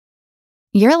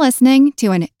You're listening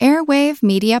to an Airwave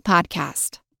Media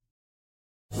Podcast.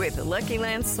 With the Lucky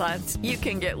Land Slots, you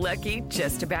can get lucky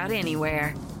just about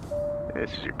anywhere.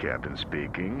 This is your captain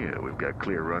speaking. We've got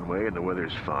clear runway and the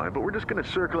weather's fine, but we're just going to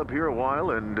circle up here a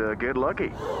while and get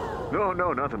lucky. No,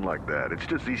 nothing like that. It's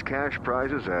just these cash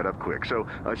prizes add up quick. So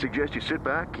I suggest you sit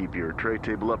back, keep your tray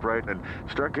table upright, and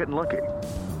start getting lucky.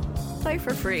 Play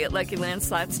for free at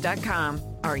LuckyLandSlots.com.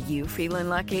 Are you feeling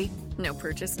lucky? No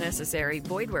purchase necessary.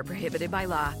 Void where prohibited by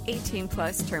law. 18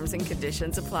 plus terms and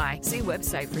conditions apply. See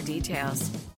website for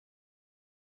details.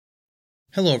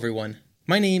 Hello, everyone.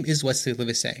 My name is Wesley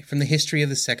Livesey from the History of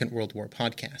the Second World War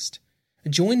podcast.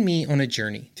 Join me on a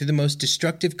journey through the most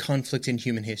destructive conflict in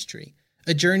human history,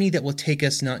 a journey that will take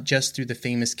us not just through the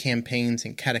famous campaigns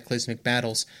and cataclysmic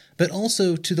battles, but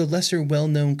also to the lesser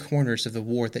well-known corners of the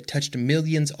war that touched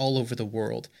millions all over the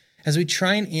world, as we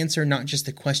try and answer not just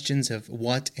the questions of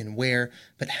what and where,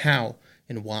 but how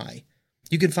and why.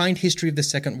 You can find History of the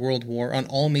Second World War on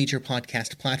all major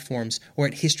podcast platforms or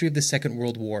at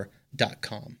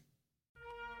historyofthesecondworldwar.com.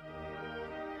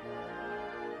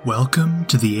 Welcome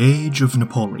to the Age of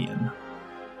Napoleon.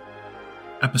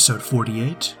 Episode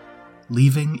 48,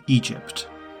 Leaving Egypt.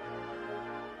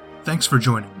 Thanks for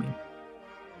joining me.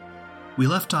 We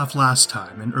left off last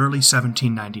time in early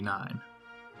 1799.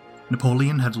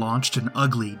 Napoleon had launched an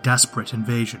ugly, desperate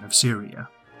invasion of Syria.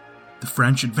 The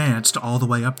French advanced all the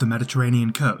way up the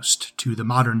Mediterranean coast to the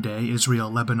modern-day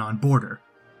Israel-Lebanon border,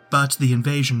 but the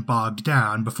invasion bogged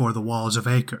down before the walls of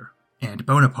Acre, and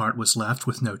Bonaparte was left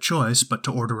with no choice but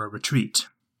to order a retreat.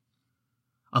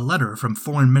 A letter from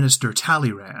Foreign Minister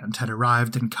Talleyrand had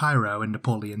arrived in Cairo in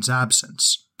Napoleon's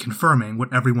absence, confirming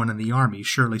what everyone in the army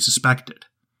surely suspected.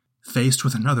 Faced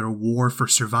with another war for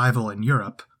survival in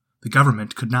Europe, the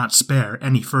government could not spare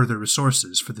any further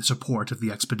resources for the support of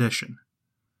the expedition.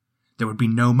 There would be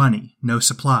no money, no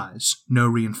supplies, no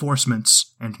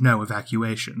reinforcements, and no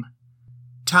evacuation.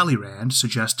 Talleyrand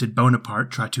suggested Bonaparte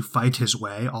try to fight his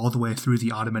way all the way through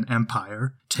the Ottoman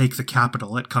Empire, take the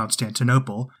capital at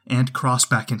Constantinople, and cross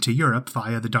back into Europe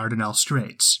via the Dardanelles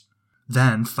Straits.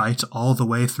 Then fight all the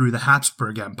way through the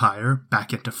Habsburg Empire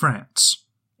back into France.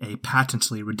 A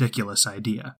patently ridiculous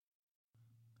idea.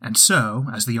 And so,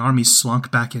 as the army slunk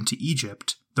back into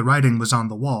Egypt, the writing was on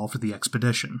the wall for the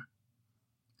expedition.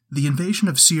 The invasion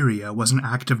of Syria was an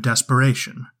act of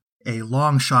desperation, a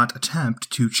long-shot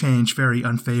attempt to change very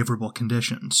unfavorable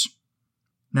conditions.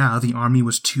 Now the army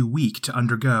was too weak to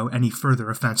undergo any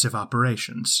further offensive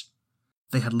operations.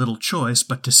 They had little choice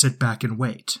but to sit back and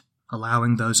wait,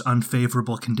 allowing those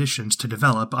unfavorable conditions to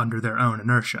develop under their own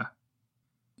inertia.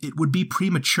 It would be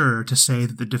premature to say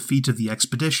that the defeat of the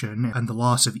expedition and the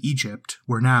loss of Egypt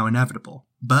were now inevitable,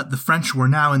 but the French were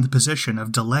now in the position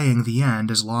of delaying the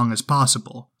end as long as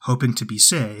possible, hoping to be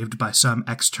saved by some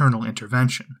external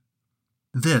intervention.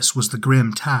 This was the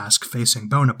grim task facing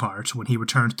Bonaparte when he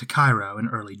returned to Cairo in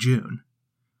early June.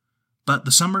 But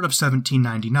the summer of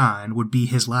 1799 would be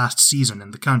his last season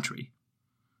in the country.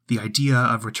 The idea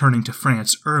of returning to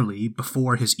France early,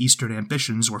 before his eastern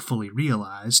ambitions were fully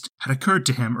realized, had occurred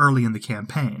to him early in the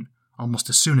campaign, almost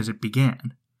as soon as it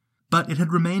began. But it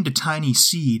had remained a tiny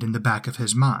seed in the back of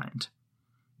his mind.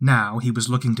 Now he was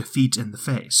looking defeat in the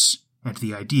face, and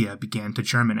the idea began to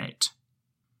germinate.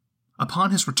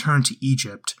 Upon his return to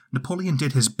Egypt, Napoleon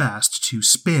did his best to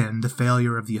spin the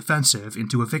failure of the offensive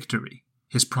into a victory.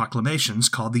 His proclamations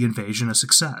called the invasion a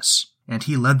success, and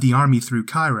he led the army through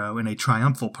Cairo in a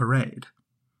triumphal parade.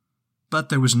 But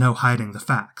there was no hiding the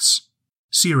facts.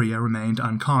 Syria remained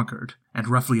unconquered, and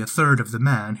roughly a third of the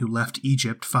men who left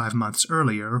Egypt 5 months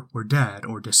earlier were dead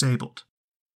or disabled.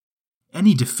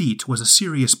 Any defeat was a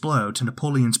serious blow to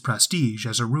Napoleon's prestige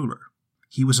as a ruler.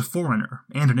 He was a foreigner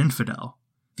and an infidel.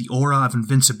 The aura of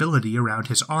invincibility around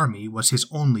his army was his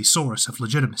only source of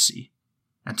legitimacy.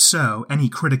 And so any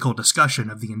critical discussion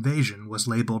of the invasion was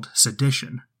labeled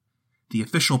sedition. The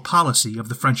official policy of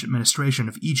the French administration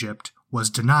of Egypt was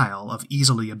denial of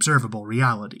easily observable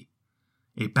reality,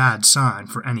 a bad sign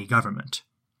for any government.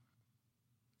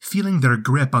 Feeling their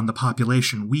grip on the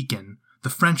population weaken, the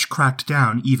French cracked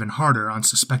down even harder on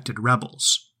suspected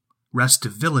rebels.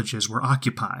 Restive villages were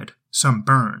occupied, some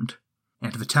burned,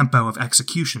 and the tempo of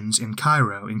executions in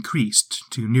Cairo increased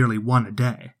to nearly 1 a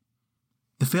day.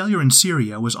 The failure in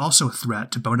Syria was also a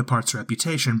threat to Bonaparte's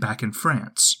reputation back in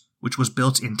France, which was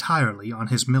built entirely on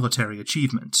his military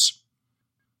achievements.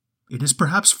 It is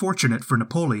perhaps fortunate for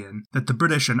Napoleon that the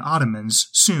British and Ottomans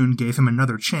soon gave him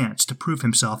another chance to prove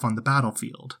himself on the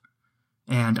battlefield,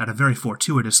 and at a very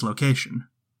fortuitous location.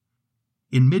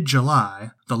 In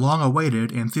mid-July, the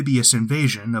long-awaited amphibious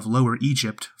invasion of Lower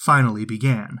Egypt finally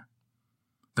began.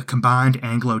 the combined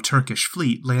Anglo-Turkish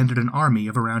fleet landed an army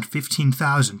of around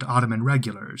 15,000 Ottoman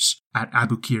regulars at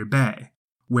Abukir Bay,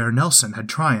 where Nelson had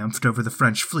triumphed over the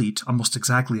French fleet almost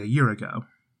exactly a year ago.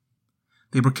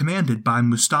 They were commanded by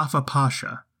Mustafa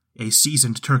Pasha, a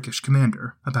seasoned Turkish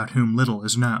commander about whom little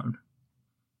is known.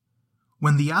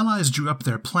 When the Allies drew up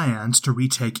their plans to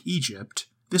retake Egypt,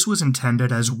 this was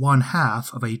intended as one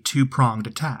half of a two-pronged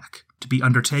attack, to be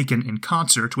undertaken in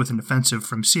concert with an offensive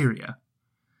from Syria.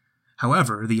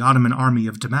 However, the Ottoman army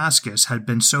of Damascus had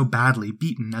been so badly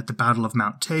beaten at the Battle of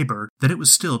Mount Tabor that it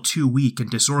was still too weak and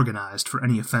disorganized for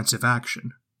any offensive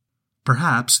action.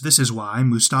 Perhaps this is why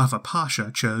Mustafa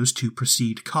Pasha chose to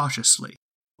proceed cautiously,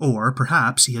 or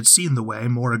perhaps he had seen the way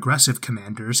more aggressive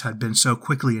commanders had been so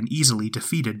quickly and easily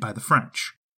defeated by the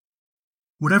French.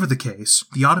 Whatever the case,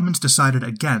 the Ottomans decided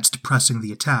against pressing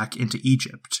the attack into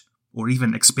Egypt, or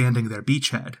even expanding their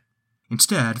beachhead.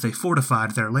 Instead, they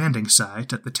fortified their landing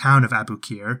site at the town of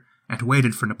Abukir and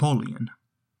waited for Napoleon.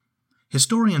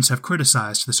 Historians have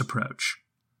criticized this approach.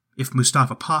 If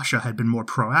Mustafa Pasha had been more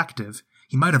proactive,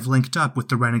 he might have linked up with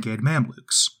the renegade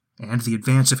Mamluks, and the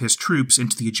advance of his troops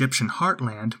into the Egyptian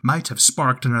heartland might have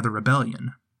sparked another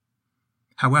rebellion.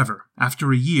 However,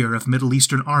 after a year of Middle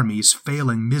Eastern armies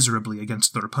failing miserably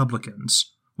against the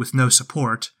Republicans, with no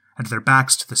support and their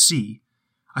backs to the sea,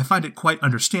 I find it quite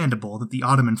understandable that the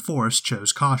Ottoman force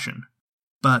chose caution.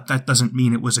 But that doesn't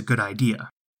mean it was a good idea.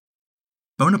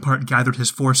 Bonaparte gathered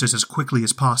his forces as quickly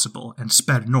as possible and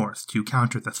sped north to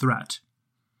counter the threat.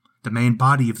 The main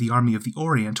body of the Army of the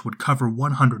Orient would cover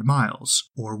 100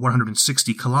 miles, or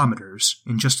 160 kilometers,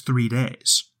 in just 3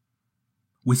 days.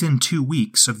 Within 2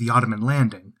 weeks of the Ottoman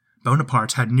landing,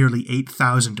 Bonaparte had nearly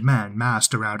 8,000 men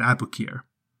massed around Abukir.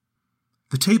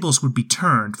 The tables would be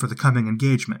turned for the coming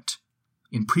engagement.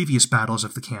 In previous battles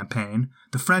of the campaign,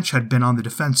 the French had been on the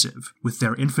defensive, with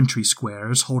their infantry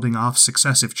squares holding off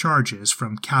successive charges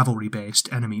from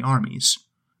cavalry-based enemy armies.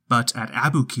 But at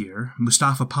Abukir,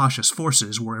 Mustafa Pasha's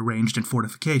forces were arranged in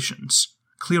fortifications,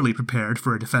 clearly prepared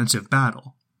for a defensive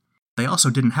battle. They also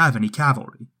didn't have any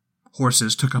cavalry.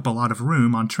 Horses took up a lot of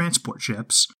room on transport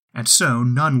ships, and so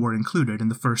none were included in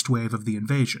the first wave of the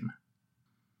invasion.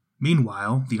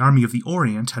 Meanwhile, the Army of the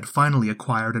Orient had finally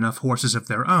acquired enough horses of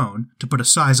their own to put a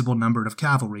sizable number of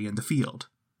cavalry in the field.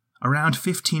 Around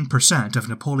 15% of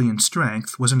Napoleon's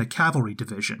strength was in a cavalry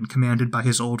division commanded by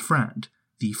his old friend,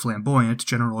 the flamboyant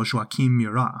General Joachim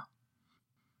Murat.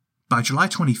 By July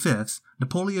 25th,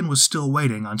 Napoleon was still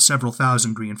waiting on several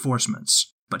thousand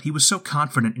reinforcements, but he was so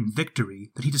confident in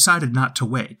victory that he decided not to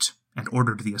wait and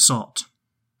ordered the assault.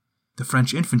 The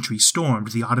French infantry stormed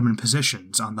the Ottoman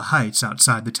positions on the heights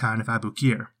outside the town of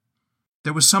Abukir.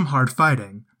 There was some hard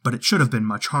fighting, but it should have been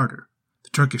much harder. The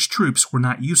Turkish troops were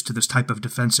not used to this type of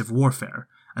defensive warfare,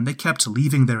 and they kept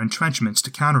leaving their entrenchments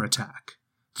to counterattack,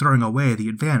 throwing away the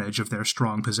advantage of their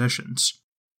strong positions.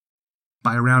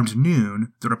 By around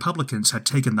noon, the Republicans had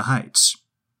taken the heights.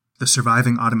 The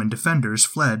surviving Ottoman defenders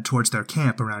fled towards their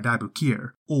camp around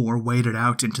Abukir, or waded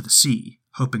out into the sea,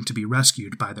 hoping to be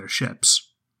rescued by their ships.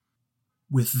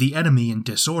 With the enemy in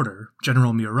disorder,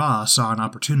 General Murat saw an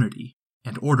opportunity,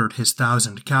 and ordered his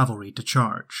 1,000 cavalry to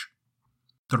charge.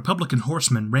 The Republican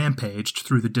horsemen rampaged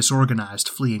through the disorganized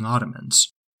fleeing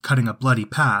Ottomans, cutting a bloody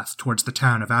path towards the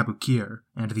town of Abukir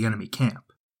and the enemy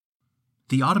camp.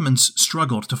 The Ottomans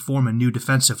struggled to form a new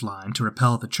defensive line to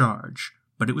repel the charge,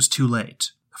 but it was too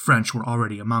late. The French were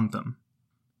already among them.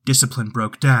 Discipline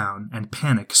broke down, and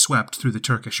panic swept through the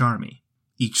Turkish army.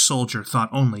 Each soldier thought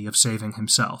only of saving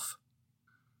himself.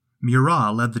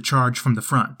 Murat led the charge from the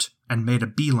front, and made a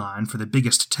beeline for the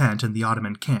biggest tent in the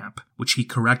Ottoman camp, which he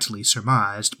correctly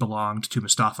surmised belonged to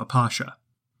Mustafa Pasha.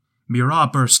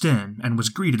 Murat burst in, and was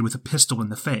greeted with a pistol in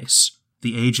the face.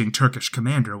 The aging Turkish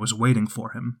commander was waiting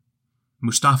for him.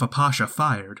 Mustafa Pasha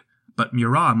fired, but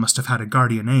Murat must have had a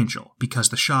guardian angel, because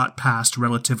the shot passed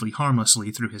relatively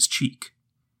harmlessly through his cheek.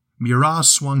 Murat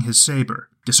swung his saber,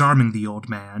 disarming the old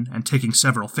man and taking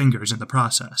several fingers in the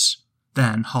process,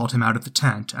 then hauled him out of the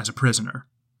tent as a prisoner.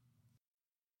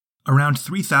 Around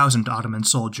 3,000 Ottoman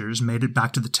soldiers made it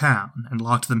back to the town and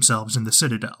locked themselves in the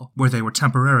citadel, where they were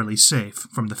temporarily safe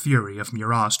from the fury of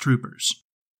Murat's troopers.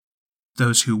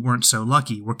 Those who weren't so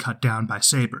lucky were cut down by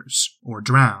sabers, or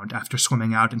drowned after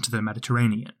swimming out into the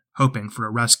Mediterranean, hoping for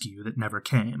a rescue that never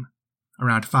came.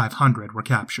 Around 500 were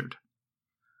captured.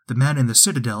 The men in the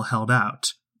citadel held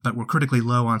out, but were critically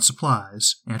low on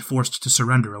supplies and forced to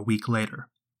surrender a week later.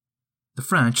 The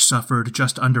French suffered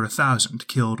just under 1,000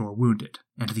 killed or wounded,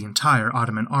 and the entire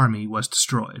Ottoman army was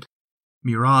destroyed.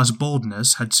 Murat's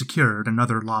boldness had secured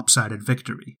another lopsided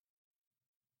victory.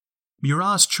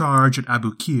 Murat's charge at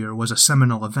Abukir was a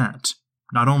seminal event.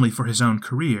 not only for his own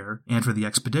career and for the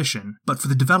expedition, but for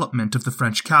the development of the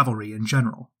French cavalry in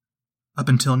general. Up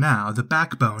until now, the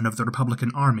backbone of the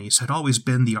Republican armies had always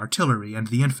been the artillery and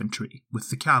the infantry, with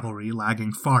the cavalry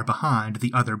lagging far behind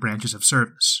the other branches of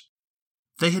service.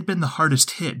 They had been the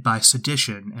hardest hit by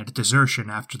sedition and desertion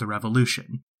after the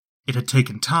Revolution. It had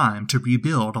taken time to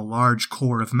rebuild a large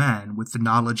corps of men with the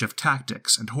knowledge of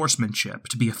tactics and horsemanship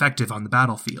to be effective on the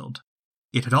battlefield.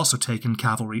 It had also taken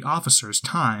cavalry officers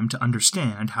time to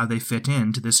understand how they fit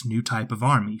into this new type of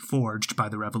army forged by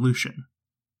the Revolution.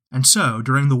 And so,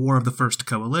 during the War of the First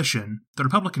Coalition, the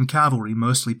Republican cavalry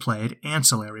mostly played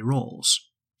ancillary roles: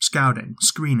 scouting,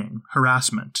 screening,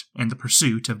 harassment, and the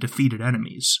pursuit of defeated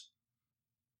enemies.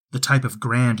 The type of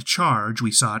grand charge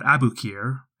we saw at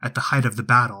Aboukir, at the height of the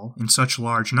battle, in such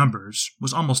large numbers,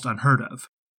 was almost unheard of.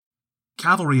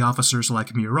 Cavalry officers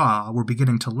like Murat were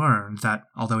beginning to learn that,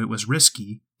 although it was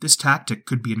risky, this tactic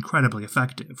could be incredibly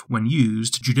effective when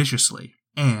used judiciously,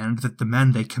 and that the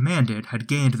men they commanded had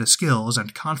gained the skills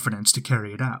and confidence to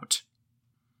carry it out.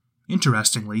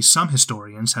 Interestingly, some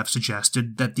historians have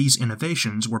suggested that these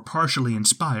innovations were partially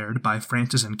inspired by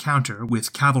France's encounter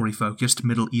with cavalry-focused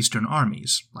Middle Eastern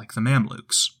armies, like the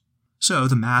Mamluks. So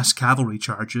the mass cavalry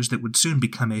charges that would soon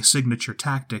become a signature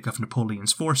tactic of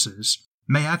Napoleon's forces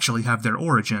may actually have their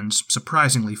origins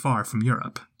surprisingly far from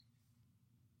Europe.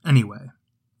 Anyway,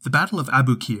 the Battle of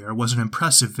Aboukir was an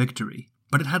impressive victory,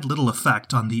 but it had little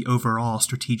effect on the overall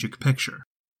strategic picture.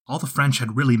 All the French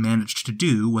had really managed to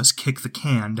do was kick the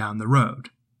can down the road,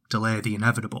 delay the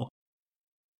inevitable.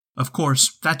 Of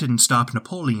course, that didn't stop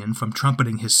Napoleon from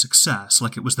trumpeting his success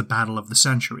like it was the battle of the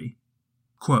century.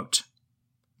 Quote,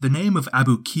 "The name of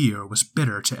Aboukir was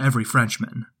bitter to every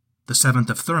Frenchman. The 7th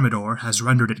of Thermidor has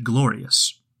rendered it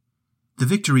glorious. The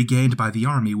victory gained by the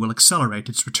army will accelerate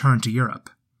its return to Europe.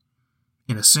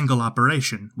 In a single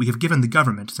operation, we have given the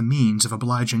government the means of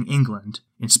obliging England,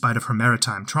 in spite of her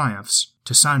maritime triumphs,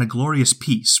 to sign a glorious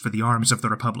peace for the arms of the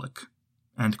Republic."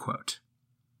 End quote.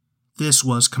 This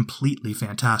was completely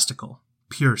fantastical,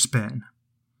 pure spin.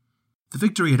 The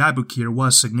victory at Aboukir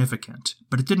was significant,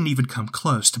 but it didn't even come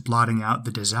close to blotting out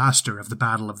the disaster of the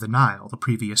Battle of the Nile the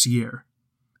previous year.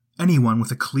 Anyone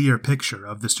with a clear picture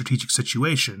of the strategic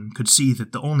situation could see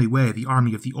that the only way the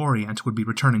Army of the Orient would be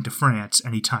returning to France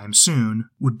anytime soon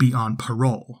would be on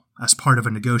parole, as part of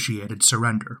a negotiated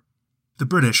surrender. The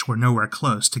British were nowhere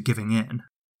close to giving in.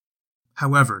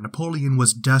 However, Napoleon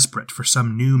was desperate for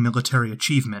some new military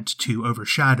achievement to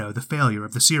overshadow the failure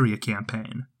of the Syria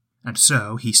campaign, and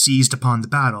so he seized upon the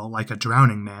battle like a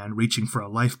drowning man reaching for a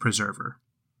life preserver.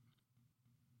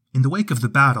 In the wake of the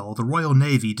battle, the Royal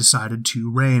Navy decided to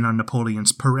rain on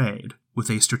Napoleon's parade with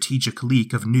a strategic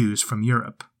leak of news from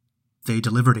Europe. They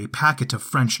delivered a packet of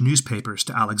French newspapers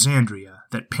to Alexandria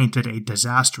that painted a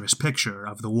disastrous picture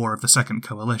of the War of the Second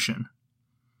Coalition.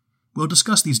 We'll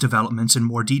discuss these developments in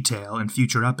more detail in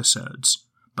future episodes,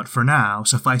 but for now,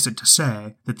 suffice it to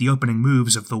say that the opening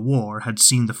moves of the war had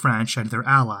seen the French and their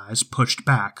allies pushed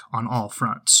back on all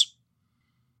fronts.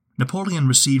 Napoleon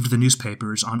received the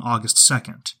newspapers on August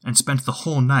 2nd, and spent the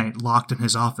whole night locked in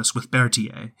his office with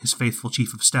Berthier, his faithful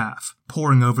chief of staff,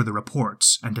 poring over the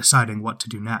reports and deciding what to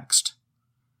do next.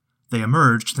 They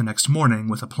emerged the next morning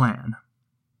with a plan.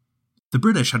 The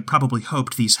British had probably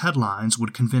hoped these headlines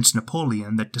would convince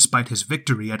Napoleon that despite his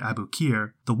victory at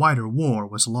Aboukir, the wider war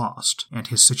was lost, and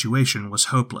his situation was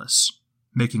hopeless,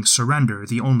 making surrender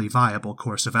the only viable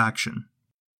course of action.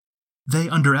 They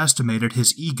underestimated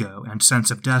his ego and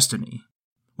sense of destiny.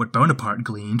 What Bonaparte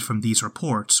gleaned from these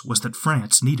reports was that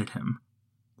France needed him,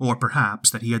 or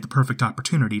perhaps that he had the perfect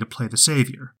opportunity to play the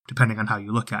savior, depending on how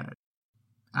you look at it.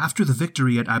 After the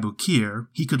victory at Aboukir,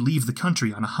 he could leave the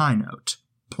country on a high note,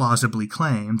 plausibly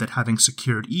claim that having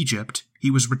secured Egypt, he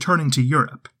was returning to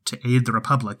Europe to aid the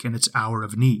Republic in its hour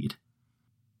of need.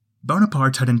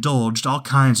 Bonaparte had indulged all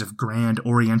kinds of grand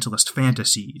Orientalist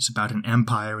fantasies about an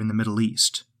empire in the Middle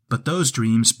East, but those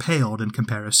dreams paled in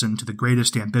comparison to the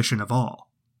greatest ambition of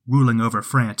all, ruling over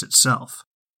France itself.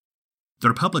 The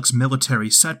Republic's military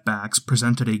setbacks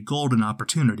presented a golden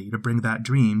opportunity to bring that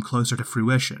dream closer to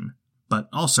fruition, but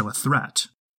also a threat.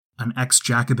 An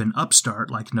ex-Jacobin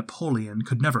upstart like Napoleon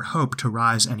could never hope to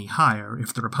rise any higher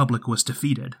if the Republic was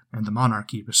defeated and the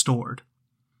monarchy restored.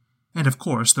 And of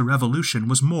course, the revolution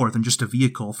was more than just a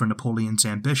vehicle for Napoleon's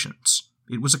ambitions.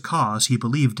 It was a cause he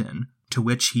believed in, to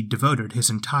which he devoted his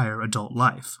entire adult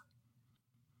life.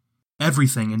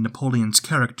 Everything in Napoleon's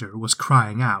character was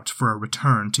crying out for a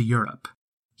return to Europe.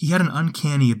 He had an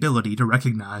uncanny ability to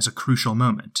recognize a crucial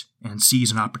moment and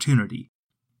seize an opportunity.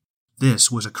 This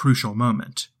was a crucial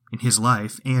moment, in his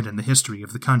life and in the history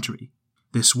of the country.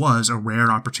 This was a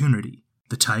rare opportunity,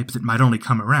 the type that might only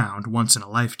come around once in a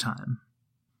lifetime.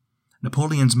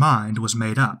 Napoleon's mind was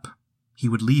made up. He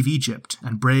would leave Egypt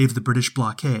and brave the British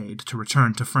blockade to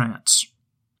return to France.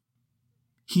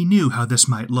 He knew how this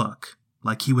might look,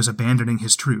 like he was abandoning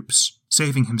his troops,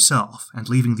 saving himself, and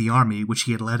leaving the army which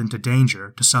he had led into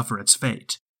danger to suffer its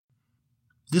fate.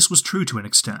 This was true to an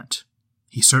extent.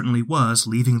 He certainly was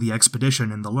leaving the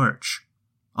expedition in the lurch,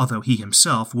 although he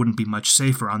himself wouldn't be much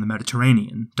safer on the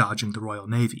Mediterranean, dodging the Royal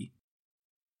Navy.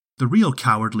 The real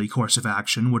cowardly course of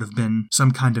action would have been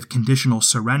some kind of conditional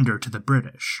surrender to the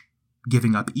British,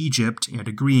 giving up Egypt and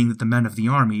agreeing that the men of the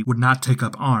army would not take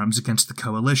up arms against the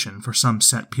coalition for some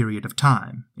set period of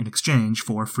time, in exchange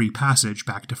for free passage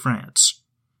back to France.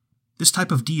 This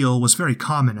type of deal was very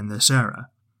common in this era,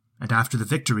 and after the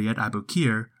victory at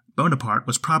Aboukir, Bonaparte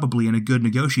was probably in a good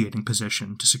negotiating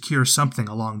position to secure something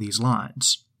along these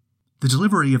lines. The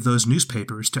delivery of those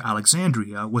newspapers to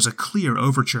Alexandria was a clear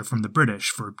overture from the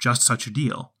British for just such a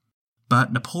deal.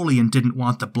 But Napoleon didn't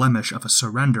want the blemish of a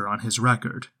surrender on his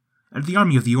record, and the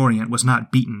Army of the Orient was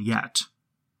not beaten yet.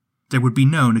 There would be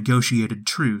no negotiated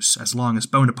truce as long as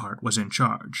Bonaparte was in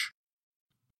charge.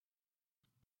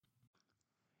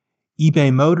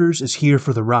 eBay Motors is here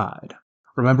for the ride.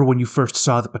 Remember when you first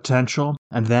saw the potential,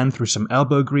 and then through some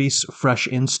elbow grease, fresh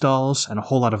installs, and a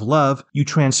whole lot of love, you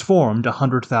transformed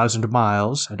 100,000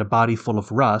 miles and a body full of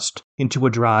rust into a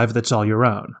drive that's all your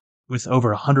own. With over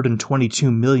 122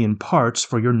 million parts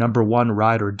for your number one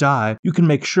ride or die, you can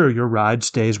make sure your ride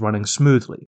stays running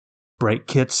smoothly. Brake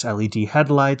kits, LED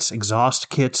headlights, exhaust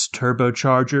kits,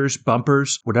 turbochargers,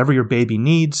 bumpers, whatever your baby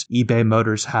needs, eBay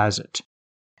Motors has it.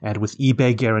 And with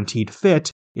eBay Guaranteed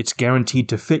Fit, it's guaranteed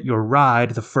to fit your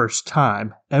ride the first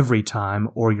time, every time,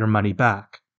 or your money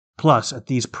back. Plus, at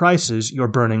these prices, you're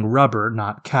burning rubber,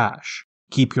 not cash.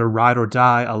 Keep your ride or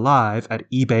die alive at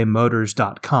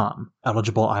ebaymotors.com.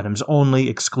 Eligible items only,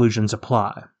 exclusions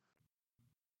apply.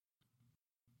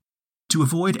 To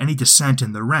avoid any dissent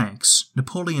in the ranks,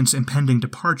 Napoleon's impending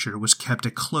departure was kept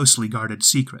a closely guarded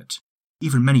secret.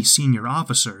 Even many senior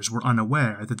officers were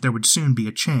unaware that there would soon be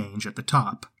a change at the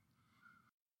top.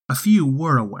 A few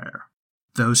were aware,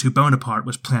 those who Bonaparte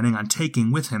was planning on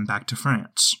taking with him back to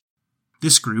France.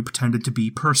 This group tended to be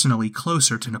personally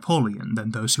closer to Napoleon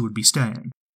than those who would be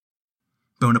staying.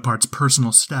 Bonaparte's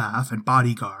personal staff and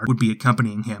bodyguard would be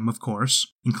accompanying him, of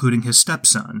course, including his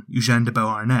stepson, Eugène de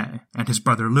Beauharnais, and his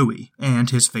brother Louis, and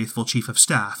his faithful chief of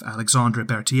staff, Alexandre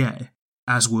Berthier,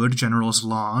 as would Generals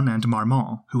Lannes and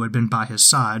Marmont, who had been by his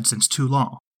side since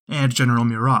Toulon, and General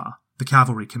Murat, the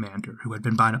cavalry commander who had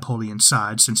been by Napoleon's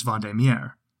side since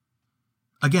Vendémiaire.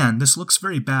 Again, this looks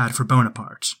very bad for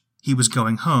Bonaparte. He was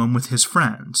going home with his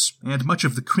friends, and much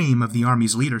of the cream of the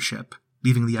army's leadership,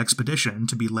 leaving the expedition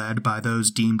to be led by those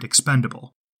deemed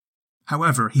expendable.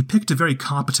 However, he picked a very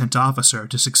competent officer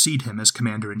to succeed him as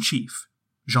commander-in-chief,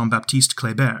 Jean-Baptiste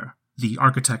Kléber, the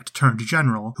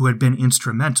architect-turned-general who had been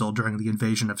instrumental during the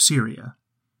invasion of Syria.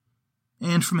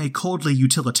 And from a coldly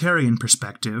utilitarian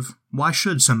perspective, why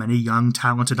should so many young,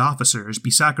 talented officers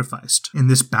be sacrificed in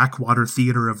this backwater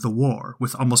theater of the war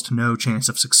with almost no chance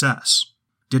of success?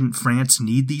 Didn't France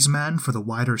need these men for the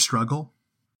wider struggle?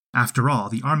 After all,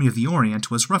 the Army of the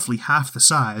Orient was roughly half the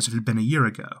size it had been a year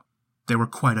ago. There were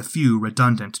quite a few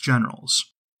redundant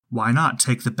generals. Why not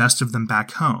take the best of them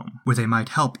back home, where they might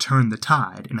help turn the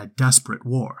tide in a desperate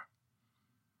war?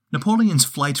 Napoleon's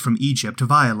flight from Egypt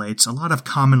violates a lot of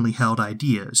commonly held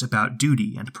ideas about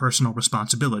duty and personal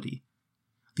responsibility.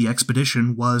 The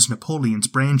expedition was Napoleon's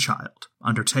brainchild,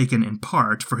 undertaken in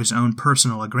part for his own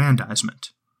personal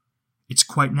aggrandizement. It's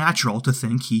quite natural to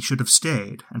think he should have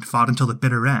stayed and fought until the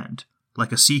bitter end,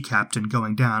 like a sea captain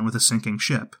going down with a sinking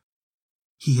ship.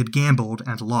 He had gambled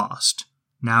and lost.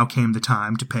 Now came the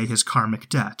time to pay his karmic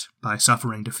debt by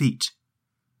suffering defeat.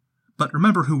 But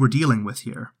remember who we're dealing with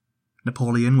here.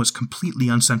 Napoleon was completely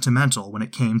unsentimental when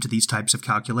it came to these types of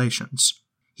calculations.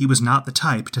 He was not the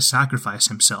type to sacrifice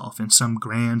himself in some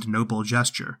grand, noble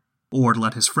gesture, or to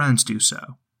let his friends do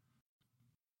so.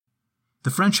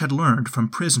 The French had learned from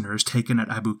prisoners taken at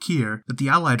Aboukir that the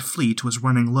Allied fleet was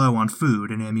running low on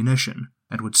food and ammunition,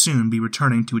 and would soon be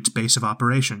returning to its base of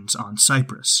operations on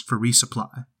Cyprus for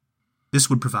resupply. This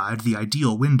would provide the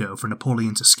ideal window for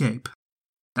Napoleon's escape.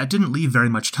 That didn't leave very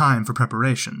much time for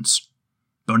preparations.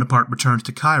 Bonaparte returned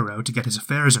to Cairo to get his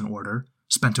affairs in order,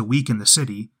 spent a week in the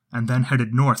city, and then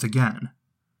headed north again.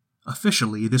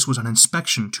 Officially, this was an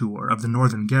inspection tour of the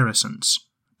northern garrisons,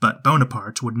 but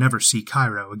Bonaparte would never see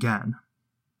Cairo again.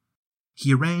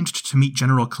 He arranged to meet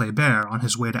General Kléber on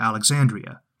his way to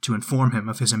Alexandria to inform him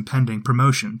of his impending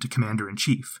promotion to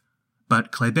commander-in-chief,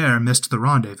 but Kléber missed the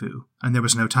rendezvous, and there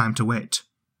was no time to wait.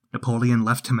 Napoleon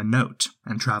left him a note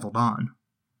and traveled on.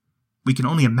 We can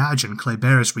only imagine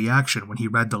Kleber's reaction when he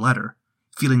read the letter,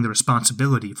 feeling the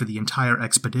responsibility for the entire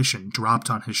expedition dropped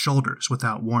on his shoulders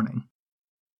without warning.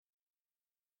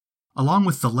 Along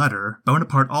with the letter,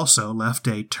 Bonaparte also left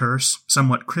a terse,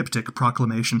 somewhat cryptic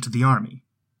proclamation to the army.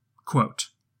 Quote,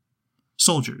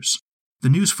 "Soldiers, the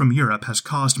news from Europe has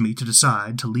caused me to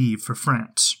decide to leave for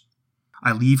France.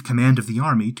 I leave command of the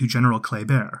army to General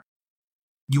Kleber.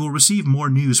 You will receive more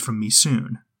news from me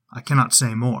soon. I cannot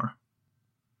say more.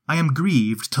 I am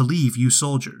grieved to leave you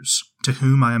soldiers, to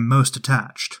whom I am most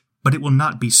attached, but it will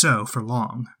not be so for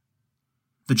long.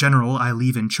 The general I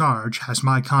leave in charge has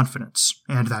my confidence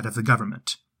and that of the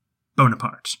government.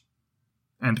 Bonaparte."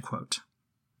 End quote.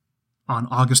 On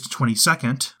August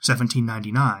 22,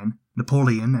 1799,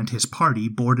 Napoleon and his party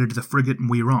boarded the frigate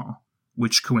Muiron,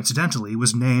 which coincidentally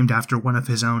was named after one of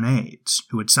his own aides,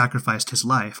 who had sacrificed his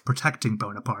life protecting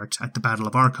Bonaparte at the Battle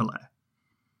of Argelès.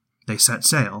 They set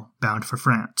sail, bound for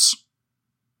France.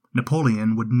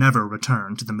 Napoleon would never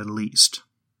return to the Middle East.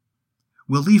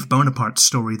 We'll leave Bonaparte's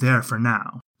story there for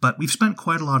now, but we've spent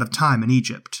quite a lot of time in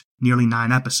Egypt, nearly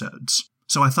 9 episodes,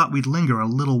 so I thought we'd linger a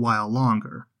little while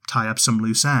longer, tie up some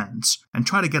loose ends, and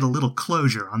try to get a little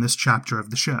closure on this chapter of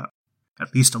the show.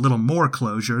 At least a little more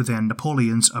closure than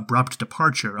Napoleon's abrupt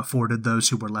departure afforded those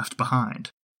who were left behind.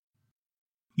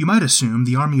 You might assume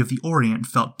the Army of the Orient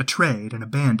felt betrayed and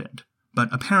abandoned, but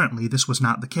apparently this was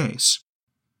not the case.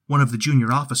 One of the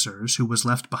junior officers who was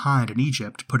left behind in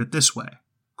Egypt put it this way,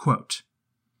 quote,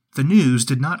 "The news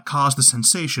did not cause the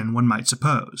sensation one might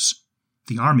suppose.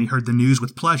 The army heard the news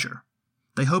with pleasure.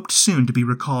 They hoped soon to be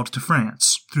recalled to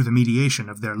France through the mediation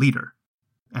of their leader."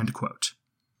 End quote.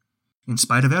 In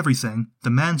spite of everything, the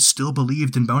men still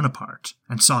believed in Bonaparte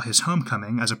and saw his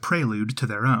homecoming as a prelude to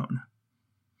their own.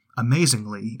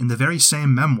 Amazingly, in the very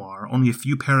same memoir, only a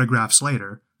few paragraphs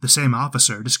later, the same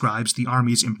officer describes the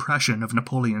army's impression of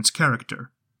Napoleon's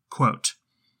character. Quote,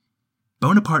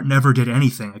 "Bonaparte never did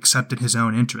anything except in his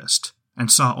own interest,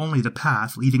 and saw only the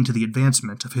path leading to the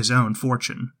advancement of his own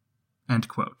fortune." End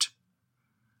quote.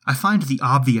 I find the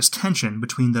obvious tension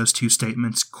between those two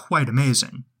statements quite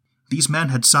amazing. These men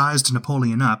had sized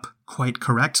Napoleon up, quite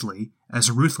correctly, as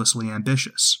ruthlessly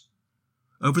ambitious.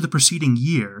 Over the preceding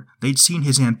year, they'd seen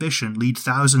his ambition lead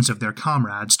thousands of their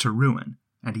comrades to ruin,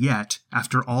 and yet,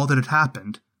 after all that had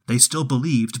happened, they still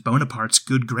believed Bonaparte's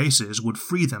good graces would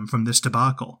free them from this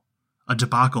debacle, a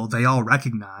debacle they all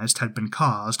recognized had been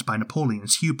caused by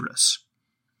Napoleon's hubris.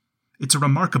 It's a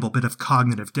remarkable bit of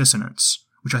cognitive dissonance,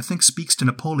 which I think speaks to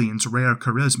Napoleon's rare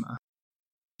charisma.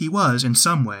 He was, in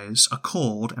some ways, a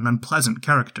cold and unpleasant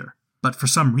character, but for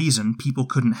some reason people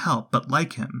couldn't help but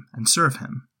like him and serve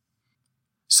him.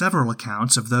 Several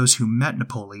accounts of those who met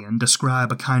Napoleon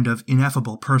describe a kind of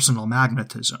ineffable personal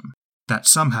magnetism, that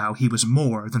somehow he was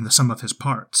more than the sum of his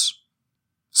parts.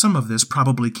 Some of this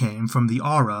probably came from the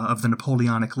aura of the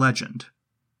Napoleonic legend,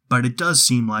 but it does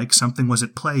seem like something was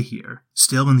at play here,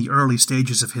 still in the early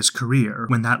stages of his career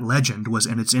when that legend was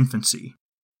in its infancy.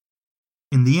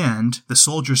 In the end, the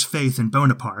soldiers' faith in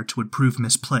Bonaparte would prove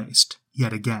misplaced,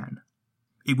 yet again.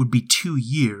 It would be 2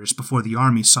 years before the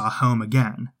army saw home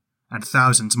again, and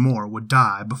thousands more would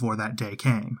die before that day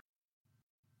came.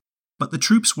 But the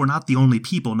troops were not the only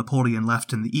people Napoleon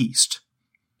left in the East.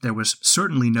 There was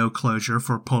certainly no closure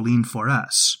for Pauline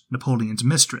Forès, Napoleon's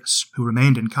mistress, who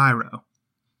remained in Cairo.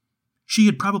 She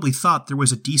had probably thought there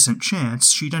was a decent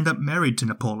chance she'd end up married to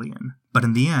Napoleon, but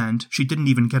in the end, she didn't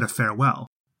even get a farewell.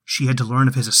 She had to learn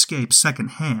of his escape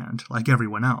second-hand, like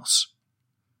everyone else.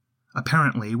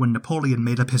 Apparently, when Napoleon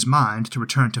made up his mind to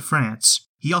return to France,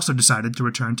 he also decided to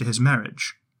return to his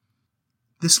marriage.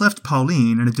 This left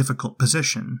Pauline in a difficult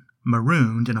position,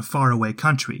 marooned in a faraway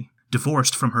country,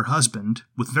 divorced from her husband,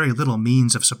 with very little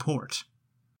means of support.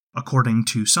 According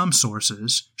to some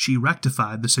sources, she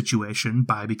rectified the situation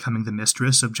by becoming the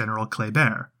mistress of General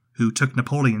Kleber, who took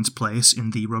Napoleon's place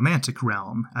in the romantic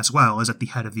realm as well as at the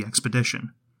head of the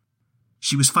expedition.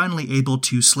 She was finally able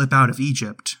to slip out of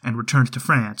Egypt and returned to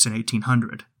France in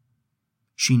 1800.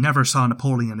 She never saw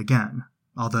Napoleon again,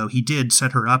 although he did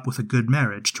set her up with a good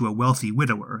marriage to a wealthy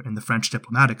widower in the French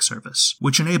diplomatic service,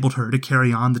 which enabled her to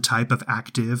carry on the type of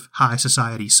active,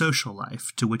 high-society social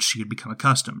life to which she had become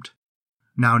accustomed.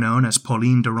 Now known as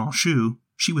Pauline de Ronchou,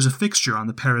 she was a fixture on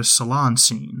the Paris salon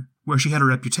scene, where she had a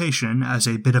reputation as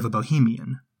a bit of a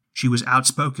bohemian. She was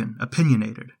outspoken,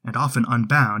 opinionated, and often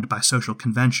unbound by social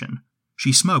convention.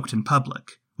 She smoked in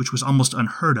public, which was almost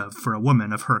unheard of for a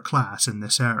woman of her class in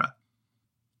this era.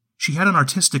 She had an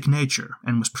artistic nature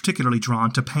and was particularly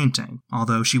drawn to painting,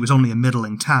 although she was only a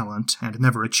middling talent and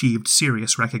never achieved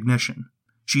serious recognition.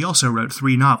 She also wrote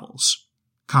 3 novels.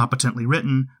 competently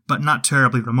written, but not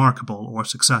terribly remarkable or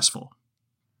successful.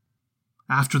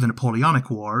 After the Napoleonic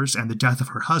Wars and the death of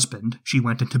her husband, she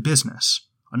went into business,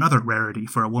 another rarity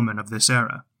for a woman of this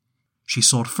era. She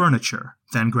sold furniture,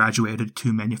 then graduated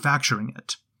to manufacturing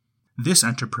it. This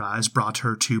enterprise brought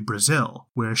her to Brazil,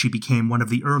 where she became one of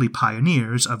the early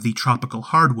pioneers of the tropical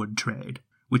hardwood trade,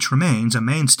 which remains a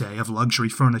mainstay of luxury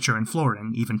furniture and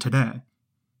flooring even today.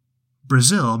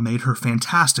 Brazil made her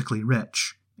fantastically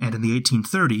rich, and in the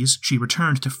 1830s she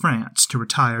returned to France to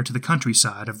retire to the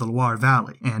countryside of the Loire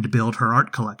Valley and build her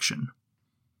art collection.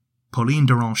 Pauline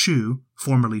de Ronchou,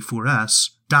 formerly Fourès,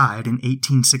 died in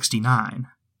 1869,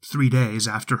 3 days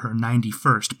after her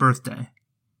 91st birthday.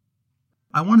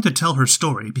 I wanted to tell her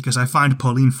story because I find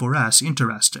Pauline Fourès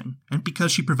interesting, and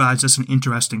because she provides us an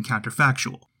interesting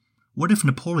counterfactual. What if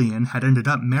Napoleon had ended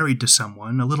up married to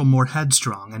someone a little more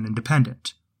headstrong and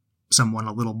independent? Someone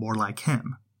a little more like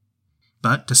him?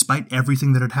 But despite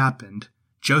everything that had happened,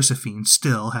 Josephine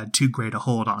still had too great a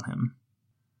hold on him.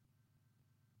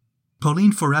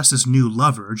 Pauline Fourès's new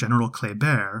lover, General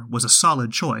Kléber, was a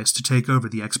solid choice to take over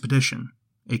the expedition,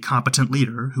 a competent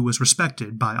leader who was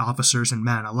respected by officers and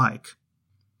men alike.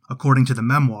 According to the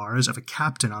memoirs of a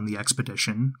captain on the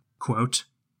expedition, quote,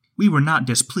 "We were not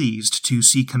displeased to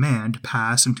see command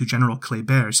pass into General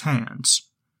Kléber's hands.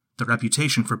 The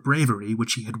reputation for bravery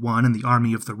which he had won in the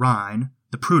Army of the Rhine,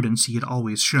 the prudence he had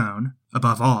always shown,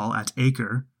 above all at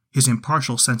Acre, his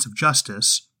impartial sense of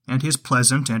justice, and his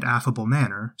pleasant and affable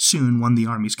manner soon won the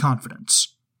army's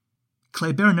confidence.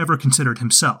 Kléber never considered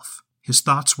himself. His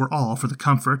thoughts were all for the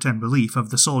comfort and relief of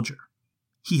the soldier.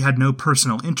 He had no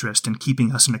personal interest in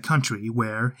keeping us in a country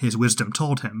where, his wisdom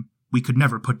told him, we could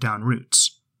never put down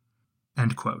roots."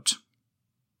 End quote.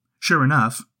 Sure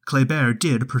enough, Kléber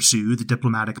did pursue the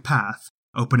diplomatic path,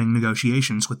 opening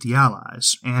negotiations with the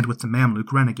Allies and with the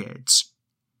Mamluk renegades.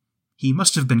 He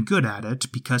must have been good at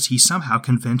it because he somehow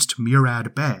convinced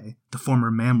Murad Bey, the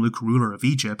former Mamluk ruler of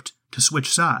Egypt, to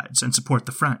switch sides and support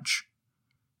the French.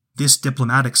 This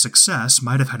diplomatic success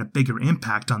might have had a bigger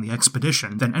impact on the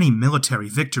expedition than any military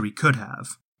victory could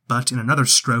have, but in another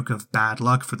stroke of bad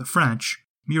luck for the French,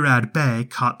 Murad Bey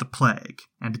caught the plague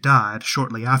and died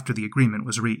shortly after the agreement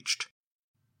was reached.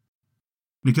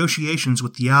 Negotiations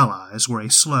with the Allies were a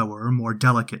slower, more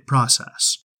delicate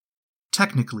process.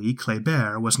 Technically,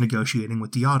 Kléber was negotiating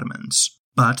with the Ottomans,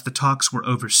 but the talks were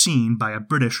overseen by a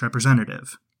British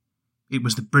representative. It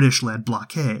was the British-led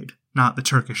blockade, not the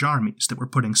Turkish armies, that were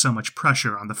putting so much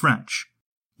pressure on the French.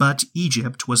 But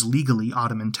Egypt was legally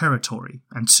Ottoman territory,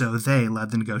 and so they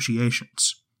led the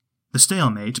negotiations. The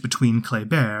stalemate between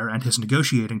Kléber and his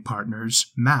negotiating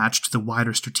partners matched the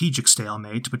wider strategic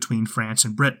stalemate between France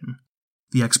and Britain.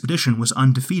 The expedition was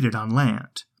undefeated on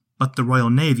land, but the Royal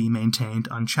Navy maintained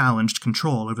unchallenged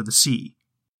control over the sea.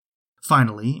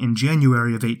 Finally, in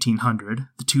January of 1800,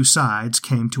 the two sides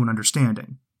came to an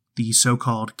understanding, the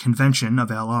so-called Convention of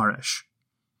El Arish.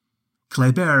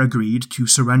 Kléber agreed to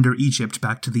surrender Egypt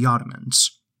back to the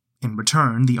Ottomans. In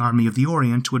return, the Army of the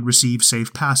Orient would receive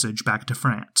safe passage back to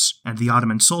France, and the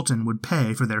Ottoman Sultan would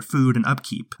pay for their food and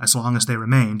upkeep as long as they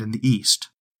remained in the east.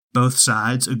 Both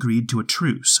sides agreed to a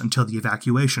truce until the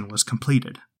evacuation was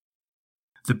completed.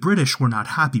 The British were not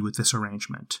happy with this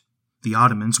arrangement. The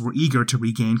Ottomans were eager to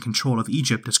regain control of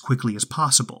Egypt as quickly as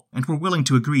possible, and were willing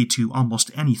to agree to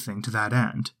almost anything to that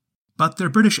end. But their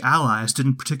British allies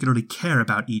didn't particularly care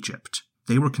about Egypt.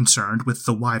 They were concerned with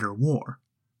the wider war.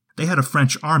 They had a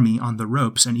French army on the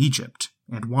ropes in Egypt,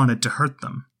 and wanted to hurt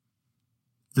them.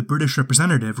 The British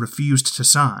representative refused to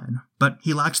sign, but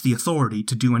he lacked the authority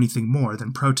to do anything more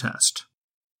than protest.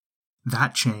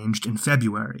 That changed in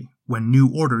February, when new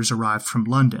orders arrived from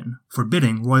London,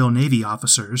 forbidding Royal Navy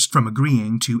officers from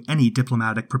agreeing to any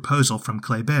diplomatic proposal from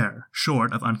Kléber,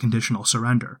 short of unconditional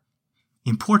surrender.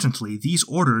 Importantly, these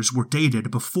orders were dated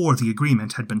before the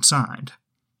agreement had been signed.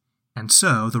 And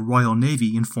so the Royal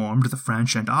Navy informed the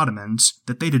French and Ottomans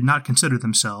that they did not consider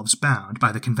themselves bound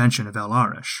by the Convention of El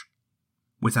Arish.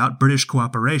 Without British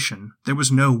cooperation, there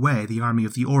was no way the Army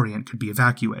of the Orient could be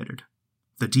evacuated.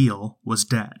 The deal was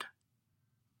dead.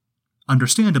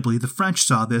 Understandably, the French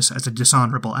saw this as a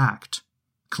dishonorable act.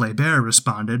 Kléber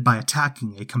responded by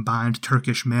attacking a combined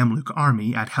Turkish Mamluk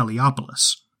army at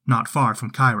Heliopolis, not far from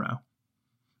Cairo.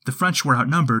 The French were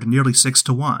outnumbered nearly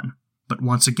 6-1, but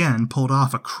once again pulled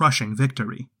off a crushing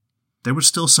victory. There was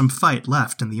still some fight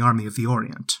left in the Army of the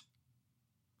Orient.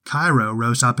 Cairo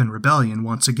rose up in rebellion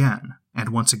once again, and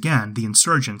once again the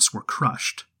insurgents were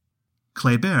crushed.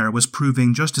 Kléber was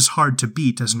proving just as hard to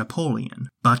beat as Napoleon,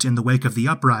 but in the wake of the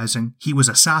uprising, he was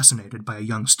assassinated by a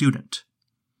young student.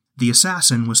 The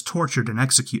assassin was tortured and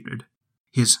executed.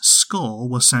 His skull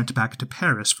was sent back to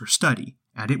Paris for study,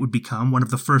 and it would become one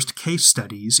of the first case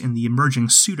studies in the emerging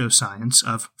pseudoscience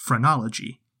of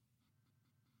phrenology.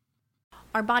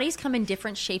 Our bodies come in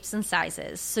different shapes and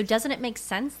sizes, so doesn't it make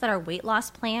sense that our weight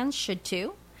loss plans should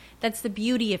too? That's the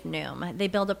beauty of Noom. They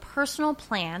build a personal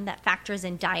plan that factors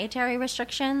in dietary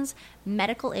restrictions,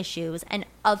 medical issues, and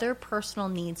other personal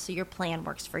needs so your plan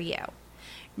works for you.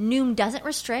 Noom doesn't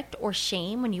restrict or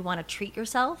shame when you want to treat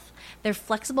yourself. Their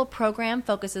flexible program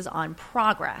focuses on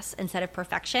progress instead of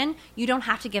perfection. You don't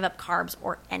have to give up carbs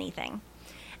or anything.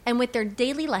 And with their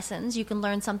daily lessons, you can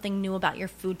learn something new about your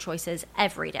food choices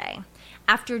every day.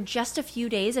 After just a few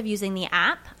days of using the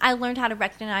app, I learned how to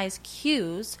recognize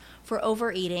cues for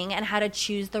overeating and how to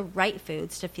choose the right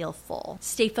foods to feel full.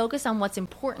 Stay focused on what's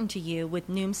important to you with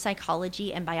Noom's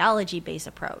psychology and biology-based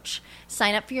approach.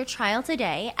 Sign up for your trial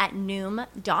today at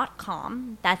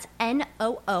Noom.com. That's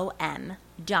Noom.com.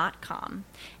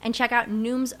 And check out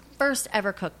Noom's first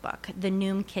ever cookbook, The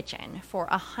Noom Kitchen, for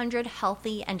 100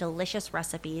 healthy and delicious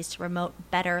recipes to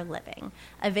promote better living.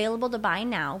 Available to buy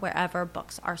now wherever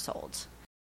books are sold.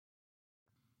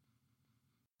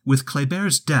 With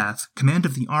Kleber's death, command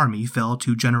of the army fell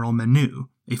to General Menou,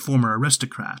 a former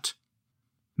aristocrat.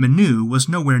 Menou was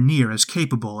nowhere near as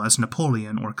capable as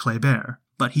Napoleon or Kleber,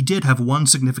 but he did have one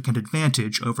significant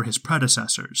advantage over his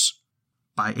predecessors.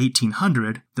 By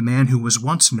 1800, the man who was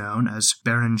once known as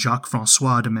Baron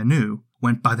Jacques-François de Menou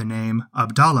went by the name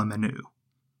Abdallah Menou.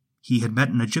 He had met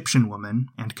an Egyptian woman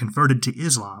and converted to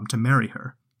Islam to marry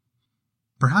her.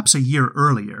 Perhaps a year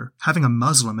earlier, having a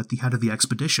Muslim at the head of the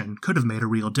expedition could have made a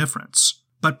real difference,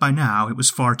 but by now it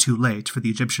was far too late for the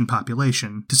Egyptian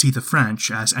population to see the French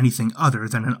as anything other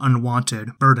than an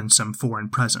unwanted, burdensome foreign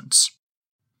presence.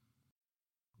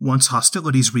 Once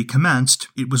hostilities recommenced,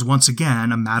 it was once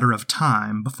again a matter of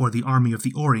time before the Army of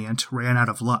the Orient ran out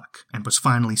of luck and was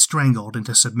finally strangled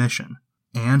into submission.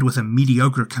 And with a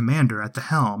mediocre commander at the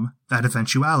helm, that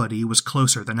eventuality was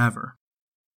closer than ever.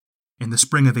 In the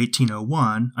spring of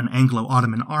 1801, an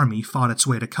Anglo-Ottoman army fought its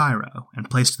way to Cairo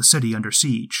and placed the city under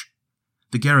siege.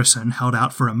 The garrison held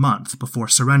out for a month before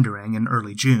surrendering in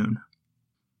early June.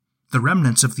 The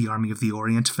remnants of the Army of the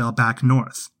Orient fell back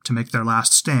north to make their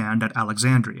last stand at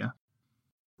Alexandria.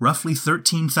 Roughly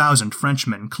 13,000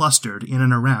 Frenchmen clustered in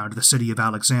and around the city of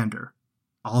Alexander,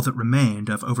 all that remained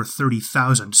of over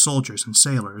 30,000 soldiers and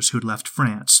sailors who'd left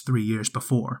France 3 years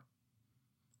before.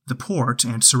 The port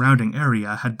and surrounding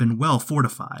area had been well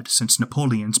fortified since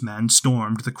Napoleon's men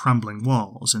stormed the crumbling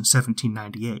walls in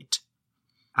 1798.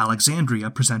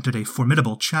 Alexandria presented a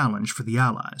formidable challenge for the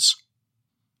Allies.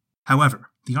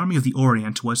 However, the Army of the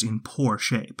Orient was in poor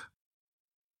shape.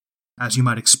 As you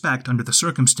might expect under the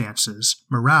circumstances,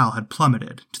 morale had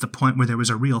plummeted to the point where there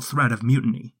was a real threat of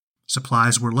mutiny.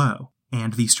 Supplies were low,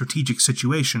 and the strategic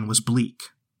situation was bleak.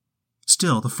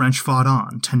 Still, the French fought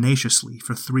on tenaciously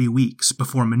for 3 weeks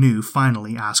before Menou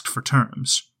finally asked for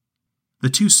terms. The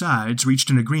two sides reached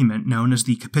an agreement known as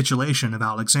the Capitulation of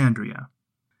Alexandria.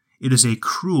 It is a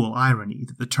cruel irony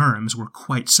that the terms were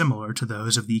quite similar to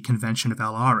those of the Convention of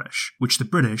El Arish, which the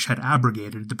British had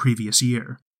abrogated the previous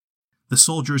year. The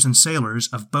soldiers and sailors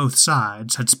of both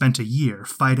sides had spent a year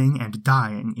fighting and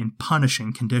dying in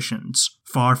punishing conditions,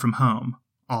 far from home,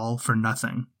 all for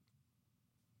nothing.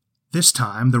 This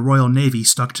time, the Royal Navy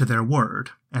stuck to their word,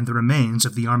 and the remains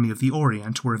of the Army of the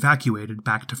Orient were evacuated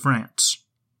back to France.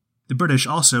 The British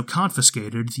also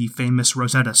confiscated the famous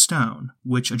Rosetta Stone,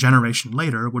 which a generation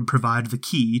later would provide the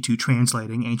key to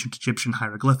translating ancient Egyptian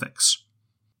hieroglyphics.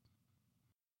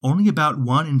 Only about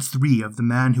 1 in 3 of the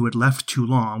men who had left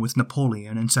Toulon with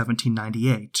Napoleon in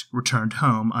 1798 returned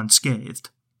home unscathed.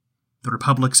 The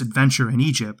Republic's adventure in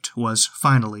Egypt was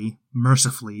finally,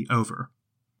 mercifully over.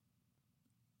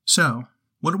 So,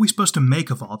 what are we supposed to make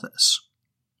of all this?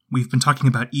 We've been talking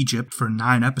about Egypt for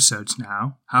 9 episodes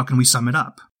now. How can we sum it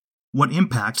up? What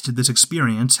impact did this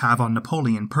experience have on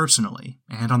Napoleon personally,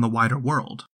 and on the wider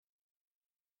world?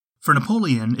 For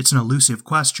Napoleon, it's an elusive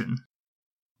question.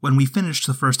 When we finished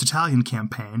the first Italian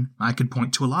campaign, I could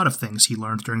point to a lot of things he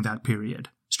learned during that period.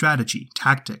 Strategy,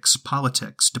 tactics,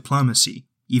 politics, diplomacy,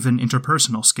 even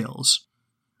interpersonal skills.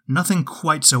 Nothing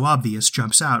quite so obvious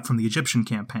jumps out from the Egyptian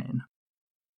campaign.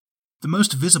 The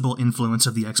most visible influence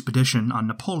of the expedition on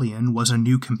Napoleon was a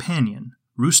new companion,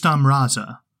 Rustam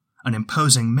Raza, an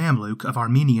imposing Mamluk of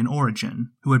Armenian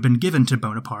origin, who had been given to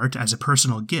Bonaparte as a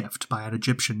personal gift by an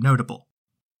Egyptian notable.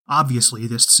 Obviously,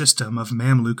 this system of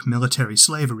Mamluk military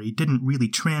slavery didn't really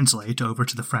translate over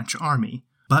to the French army,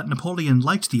 but Napoleon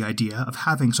liked the idea of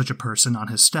having such a person on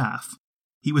his staff.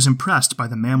 He was impressed by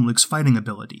the Mamluks' fighting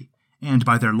ability, and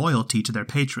by their loyalty to their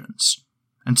patrons.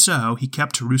 and so he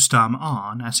kept Rustam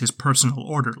on as his personal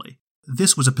orderly.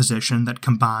 This was a position that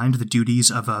combined the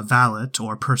duties of a valet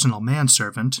or personal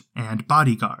manservant and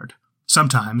bodyguard,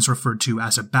 sometimes referred to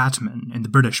as a batman in the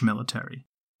British military.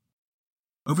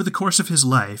 Over the course of his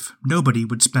life, nobody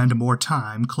would spend more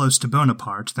time close to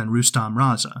Bonaparte than Rustam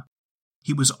Raza.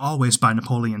 He was always by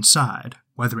Napoleon's side,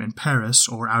 whether in Paris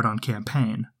or out on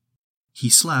campaign. He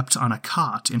slept on a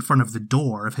cot in front of the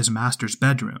door of his master's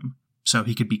bedroom, so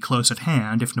he could be close at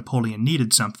hand if Napoleon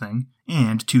needed something,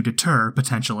 and to deter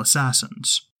potential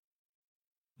assassins.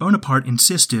 Bonaparte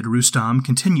insisted Rustam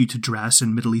continue to dress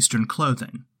in Middle Eastern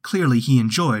clothing. Clearly he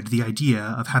enjoyed the idea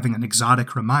of having an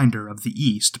exotic reminder of the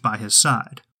East by his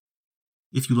side.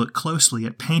 If you look closely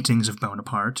at paintings of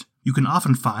Bonaparte, you can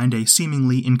often find a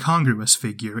seemingly incongruous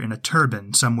figure in a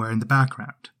turban somewhere in the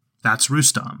background. That's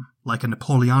Rustam, like a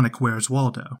Napoleonic Where's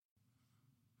Waldo.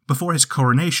 Before his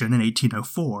coronation in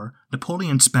 1804,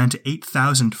 Napoleon spent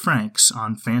 8,000 francs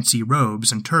on fancy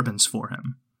robes and turbans for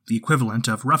him, the equivalent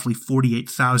of roughly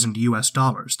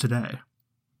 $48,000 today.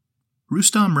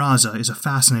 Rustam Raza is a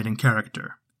fascinating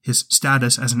character. His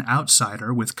status as an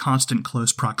outsider with constant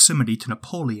close proximity to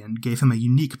Napoleon gave him a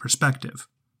unique perspective.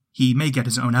 He may get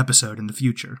his own episode in the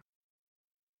future.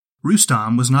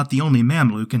 Rustam was not the only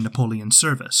Mamluk in Napoleon's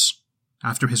service.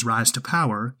 After his rise to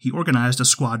power, he organized a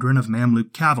squadron of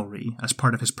Mamluk cavalry as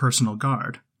part of his personal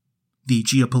guard. The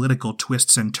geopolitical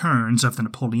twists and turns of the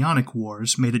Napoleonic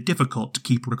Wars made it difficult to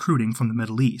keep recruiting from the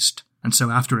Middle East, and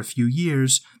so after a few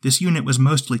years, this unit was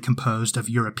mostly composed of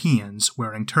Europeans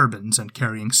wearing turbans and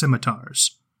carrying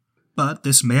scimitars. But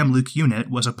this Mamluk unit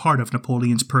was a part of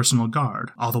Napoleon's personal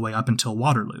guard all the way up until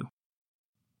Waterloo.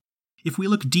 If we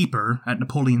look deeper at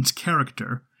Napoleon's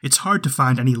character, it's hard to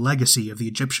find any legacy of the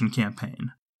Egyptian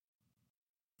campaign.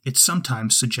 It's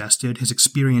sometimes suggested his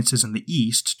experiences in the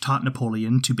East taught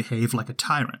Napoleon to behave like a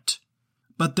tyrant.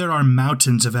 But there are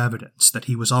mountains of evidence that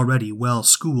he was already well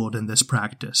schooled in this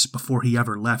practice before he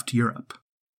ever left Europe.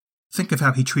 Think of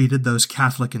how he treated those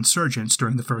Catholic insurgents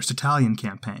during the First Italian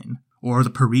campaign, or the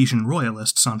Parisian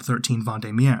royalists on 13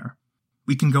 Vendémiaire.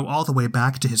 We can go all the way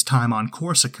back to his time on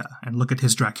Corsica and look at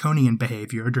his draconian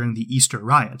behavior during the Easter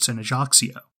riots in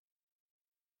Ajaccio.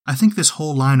 I think this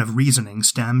whole line of reasoning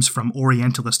stems from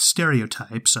Orientalist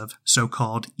stereotypes of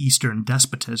so-called Eastern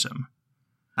despotism.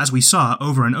 As we saw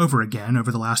over and over again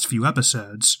over the last few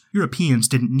episodes, Europeans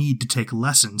didn't need to take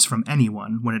lessons from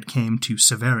anyone when it came to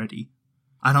severity.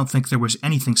 I don't think there was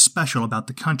anything special about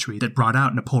the country that brought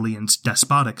out Napoleon's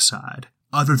despotic side,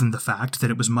 other than the fact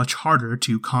that it was much harder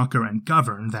to conquer and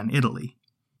govern than Italy.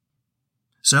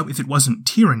 So if it wasn't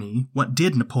tyranny, what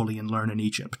did Napoleon learn in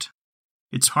Egypt?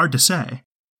 It's hard to say.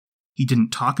 He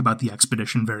didn't talk about the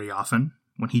expedition very often.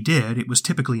 When he did, it was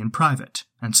typically in private,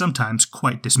 and sometimes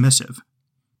quite dismissive.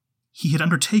 He had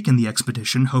undertaken the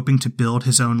expedition hoping to build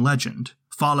his own legend,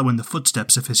 follow in the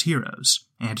footsteps of his heroes,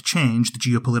 and change the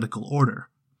geopolitical order.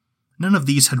 None of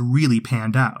these had really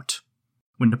panned out.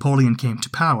 When Napoleon came to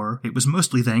power, it was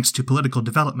mostly thanks to political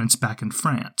developments back in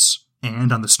France,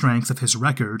 and on the strength of his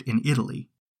record in Italy.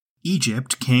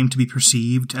 Egypt came to be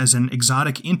perceived as an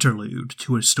exotic interlude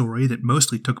to a story that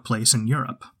mostly took place in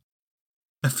Europe.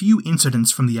 A few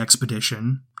incidents from the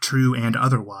expedition, true and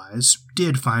otherwise,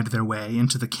 did find their way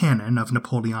into the canon of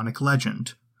Napoleonic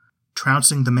legend.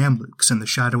 Trouncing the Mamluks in the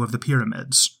shadow of the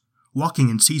pyramids, walking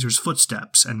in Caesar's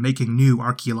footsteps and making new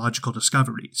archaeological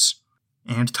discoveries,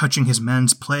 and touching his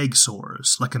men's plague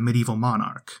sores like a medieval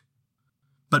monarch.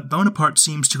 But Bonaparte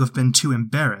seems to have been too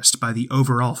embarrassed by the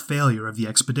overall failure of the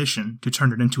expedition to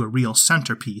turn it into a real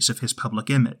centerpiece of his public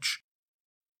image.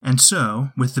 And so,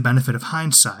 with the benefit of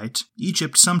hindsight,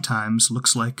 Egypt sometimes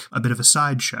looks like a bit of a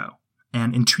sideshow,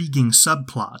 an intriguing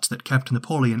subplot that kept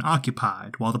Napoleon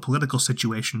occupied while the political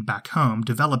situation back home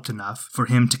developed enough for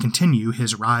him to continue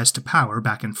his rise to power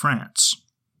back in France.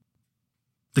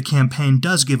 The campaign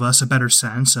does give us a better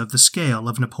sense of the scale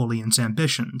of Napoleon's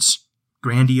ambitions.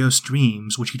 Grandiose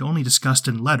dreams which he'd only discussed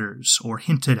in letters or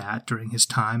hinted at during his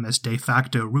time as de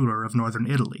facto ruler of northern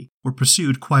Italy were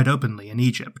pursued quite openly in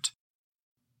Egypt.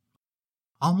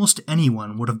 Almost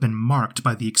anyone would have been marked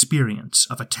by the experience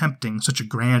of attempting such a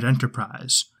grand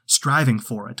enterprise, striving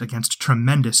for it against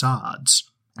tremendous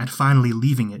odds, and finally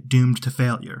leaving it doomed to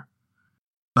failure.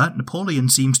 But Napoleon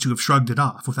seems to have shrugged it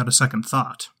off without a second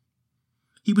thought.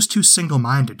 He was too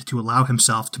single-minded to allow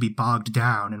himself to be bogged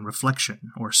down in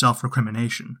reflection or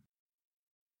self-recrimination.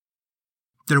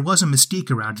 There was a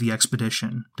mystique around the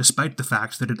expedition, despite the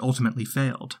fact that it ultimately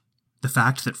failed. The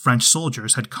fact that French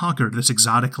soldiers had conquered this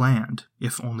exotic land,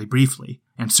 if only briefly,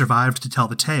 and survived to tell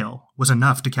the tale, was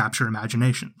enough to capture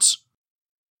imaginations.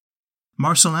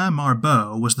 Marcellin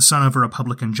Marbeau was the son of a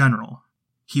Republican general.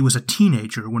 He was a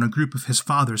teenager when a group of his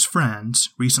father's friends,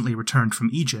 recently returned from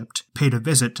Egypt, paid a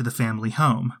visit to the family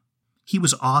home. He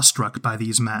was awestruck by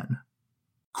these men.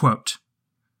 Quote,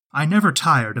 "I never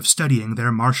tired of studying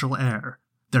their martial air,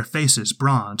 their faces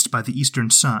bronzed by the eastern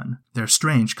sun, their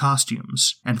strange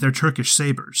costumes, and their Turkish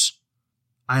sabers.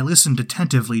 I listened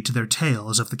attentively to their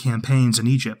tales of the campaigns in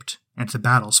Egypt and the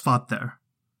battles fought there.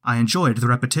 I enjoyed the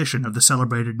repetition of the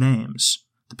celebrated names,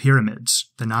 the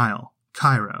pyramids, the Nile,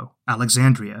 Cairo,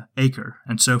 Alexandria, Acre,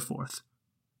 and so forth."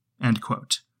 End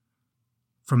quote.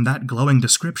 From that glowing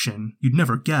description, you'd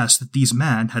never guess that these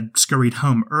men had scurried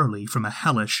home early from a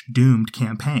hellish, doomed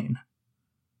campaign.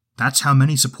 That's how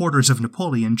many supporters of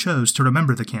Napoleon chose to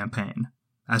remember the campaign,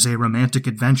 as a romantic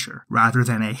adventure rather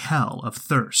than a hell of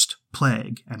thirst,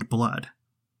 plague, and blood.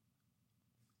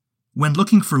 When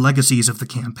looking for legacies of the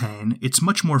campaign, it's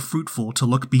much more fruitful to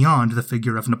look beyond the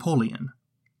figure of Napoleon.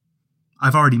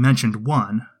 I've already mentioned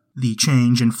one, the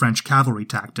change in French cavalry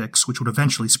tactics, which would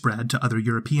eventually spread to other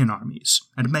European armies,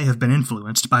 and may have been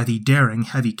influenced by the daring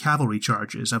heavy cavalry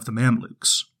charges of the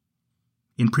Mamluks.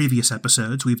 In previous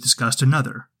episodes, we've discussed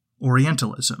another,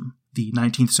 Orientalism, the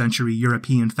 19th century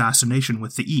European fascination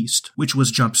with the East, which was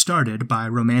jump-started by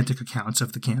romantic accounts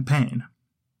of the campaign.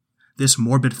 This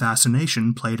morbid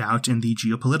fascination played out in the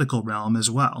geopolitical realm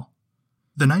as well.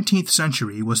 The 19th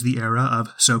century was the era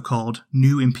of so-called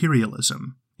New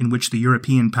Imperialism, in which the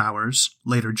European powers,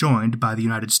 later joined by the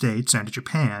United States and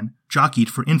Japan, jockeyed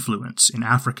for influence in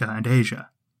Africa and Asia.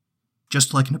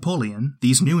 Just like Napoleon,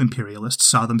 these new imperialists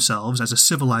saw themselves as a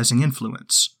civilizing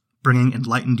influence, bringing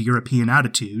enlightened European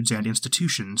attitudes and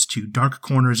institutions to dark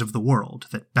corners of the world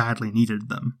that badly needed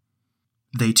them.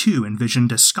 They too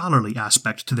envisioned a scholarly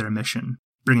aspect to their mission,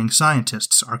 bringing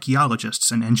scientists,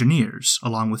 archaeologists, and engineers,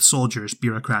 along with soldiers,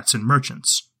 bureaucrats, and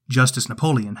merchants, just as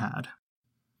Napoleon had.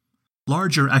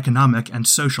 Larger economic and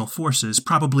social forces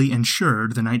probably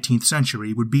ensured the 19th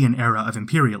century would be an era of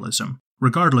imperialism,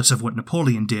 regardless of what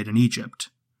Napoleon did in Egypt.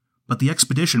 But the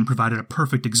expedition provided a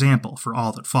perfect example for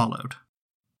all that followed.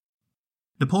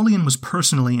 Napoleon was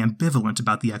personally ambivalent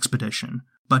about the expedition,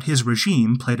 but his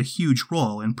regime played a huge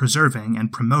role in preserving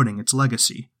and promoting its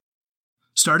legacy.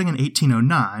 Starting in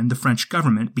 1809, the French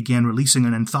government began releasing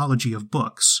an anthology of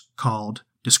books called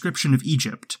Description of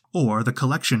Egypt, or the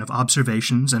collection of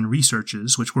observations and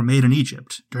researches which were made in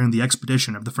Egypt during the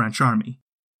expedition of the French army,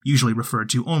 usually referred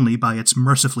to only by its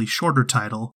mercifully shorter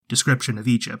title, Description of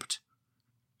Egypt.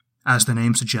 As the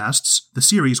name suggests, the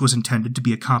series was intended to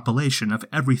be a compilation of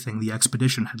everything the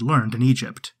expedition had learned in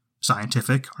Egypt,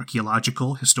 scientific,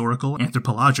 archaeological, historical,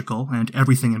 anthropological, and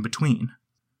everything in between.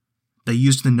 They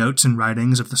used the notes and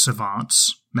writings of the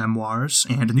savants, memoirs,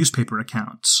 and newspaper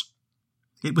accounts.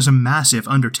 It was a massive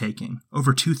undertaking.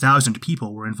 Over 2,000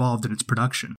 people were involved in its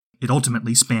production. It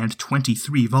ultimately spanned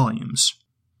 23 volumes.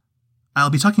 I'll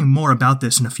be talking more about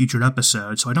this in a future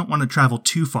episode, so I don't want to travel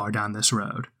too far down this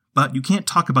road. But you can't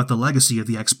talk about the legacy of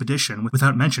the expedition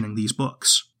without mentioning these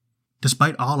books.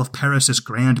 Despite all of Paris's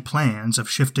grand plans of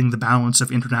shifting the balance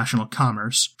of international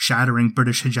commerce, shattering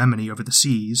British hegemony over the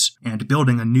seas, and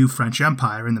building a new French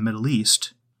empire in the Middle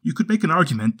East, you could make an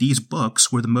argument these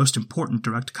books were the most important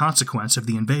direct consequence of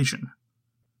the invasion.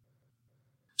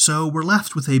 So we're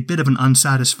left with a bit of an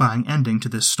unsatisfying ending to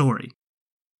this story.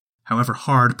 However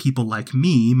hard people like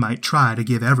me might try to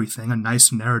give everything a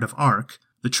nice narrative arc,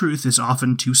 the truth is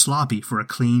often too sloppy for a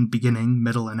clean beginning,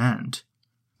 middle, and end.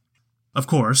 Of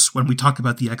course, when we talk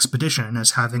about the expedition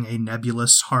as having a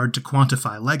nebulous,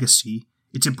 hard-to-quantify legacy,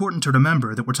 it's important to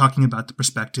remember that we're talking about the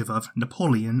perspective of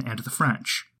Napoleon and the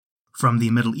French. From the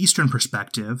Middle Eastern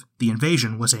perspective, the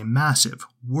invasion was a massive,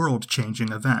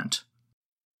 world-changing event.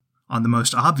 On the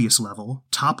most obvious level,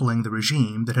 toppling the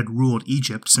regime that had ruled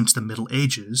Egypt since the Middle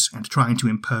Ages and trying to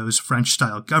impose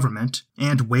French-style government,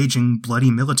 and waging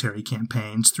bloody military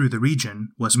campaigns through the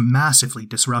region was massively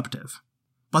disruptive.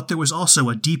 But there was also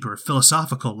a deeper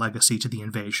philosophical legacy to the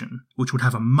invasion, which would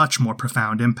have a much more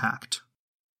profound impact.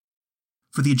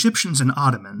 For the Egyptians and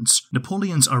Ottomans,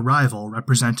 Napoleon's arrival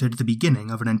represented the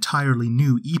beginning of an entirely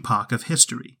new epoch of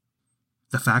history.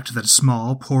 The fact that a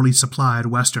small, poorly supplied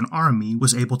Western army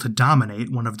was able to dominate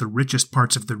one of the richest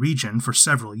parts of the region for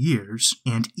several years,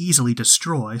 and easily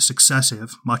destroy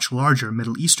successive, much larger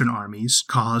Middle Eastern armies,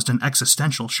 caused an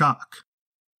existential shock.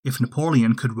 If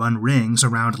Napoleon could run rings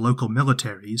around local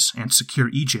militaries and secure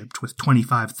Egypt with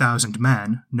 25,000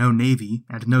 men, no navy,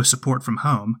 and no support from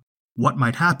home, what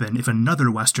might happen if another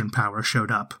Western power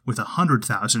showed up with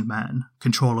 100,000 men,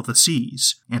 control of the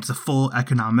seas, and the full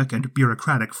economic and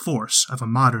bureaucratic force of a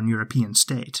modern European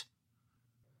state?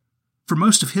 For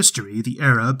most of history, the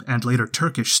Arab and later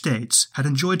Turkish states had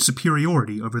enjoyed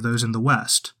superiority over those in the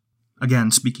West.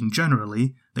 Again, speaking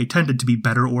generally, they tended to be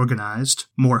better organized,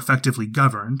 more effectively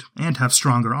governed, and have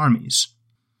stronger armies.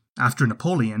 After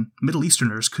Napoleon, Middle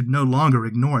Easterners could no longer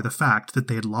ignore the fact that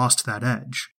they had lost that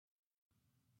edge.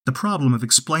 The problem of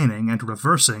explaining and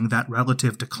reversing that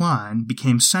relative decline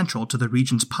became central to the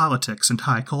region's politics and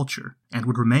high culture, and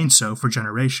would remain so for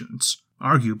generations,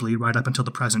 arguably right up until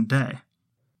the present day.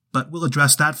 But we'll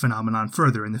address that phenomenon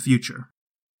further in the future.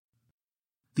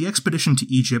 The expedition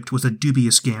to Egypt was a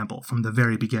dubious gamble from the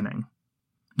very beginning.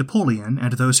 Napoleon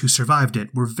and those who survived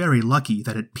it were very lucky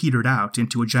that it petered out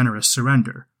into a generous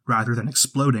surrender, rather than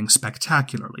exploding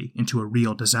spectacularly into a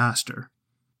real disaster.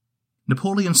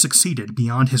 Napoleon succeeded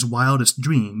beyond his wildest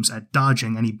dreams at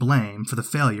dodging any blame for the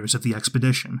failures of the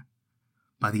expedition.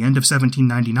 By the end of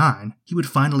 1799, he would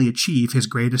finally achieve his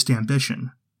greatest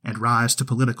ambition and rise to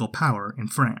political power in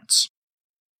France.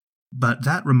 But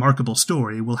that remarkable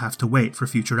story will have to wait for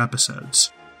future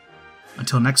episodes.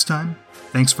 Until next time,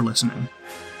 thanks for listening.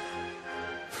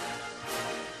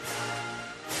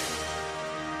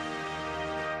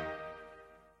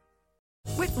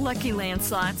 With Lucky Land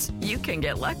Slots, you can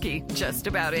get lucky just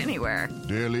about anywhere.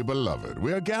 Dearly beloved,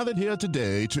 we are gathered here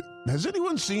today to... Has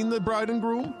anyone seen the bride and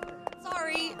groom?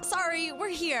 Sorry, we're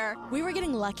here. We were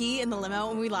getting lucky in the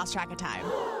limo and we lost track of time.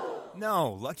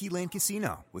 No, Lucky Land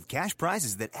Casino, with cash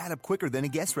prizes that add up quicker than a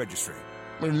guest registry.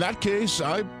 In that case,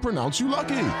 I pronounce you lucky.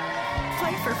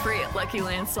 Play for free at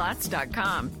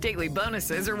LuckyLandSlots.com. Daily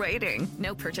bonuses are waiting.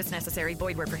 No purchase necessary.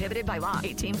 Void where prohibited by law.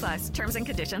 18+. Terms and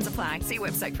conditions apply. See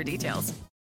website for details.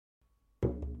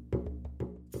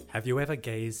 Have you ever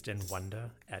gazed in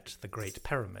wonder at the Great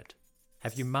Pyramid?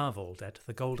 Have you marveled at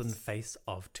the golden face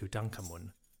of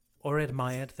Tutankhamun? Or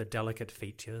admired the delicate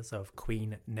features of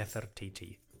Queen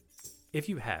Nefertiti? If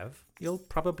you have, you'll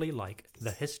probably like the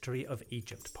History of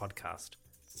Egypt podcast.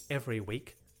 Every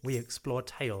week, we explore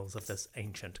tales of this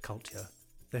ancient culture.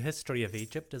 The History of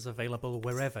Egypt is available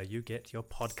wherever you get your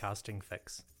podcasting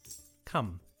fix.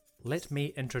 Come, let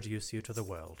me introduce you to the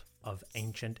world of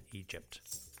ancient Egypt.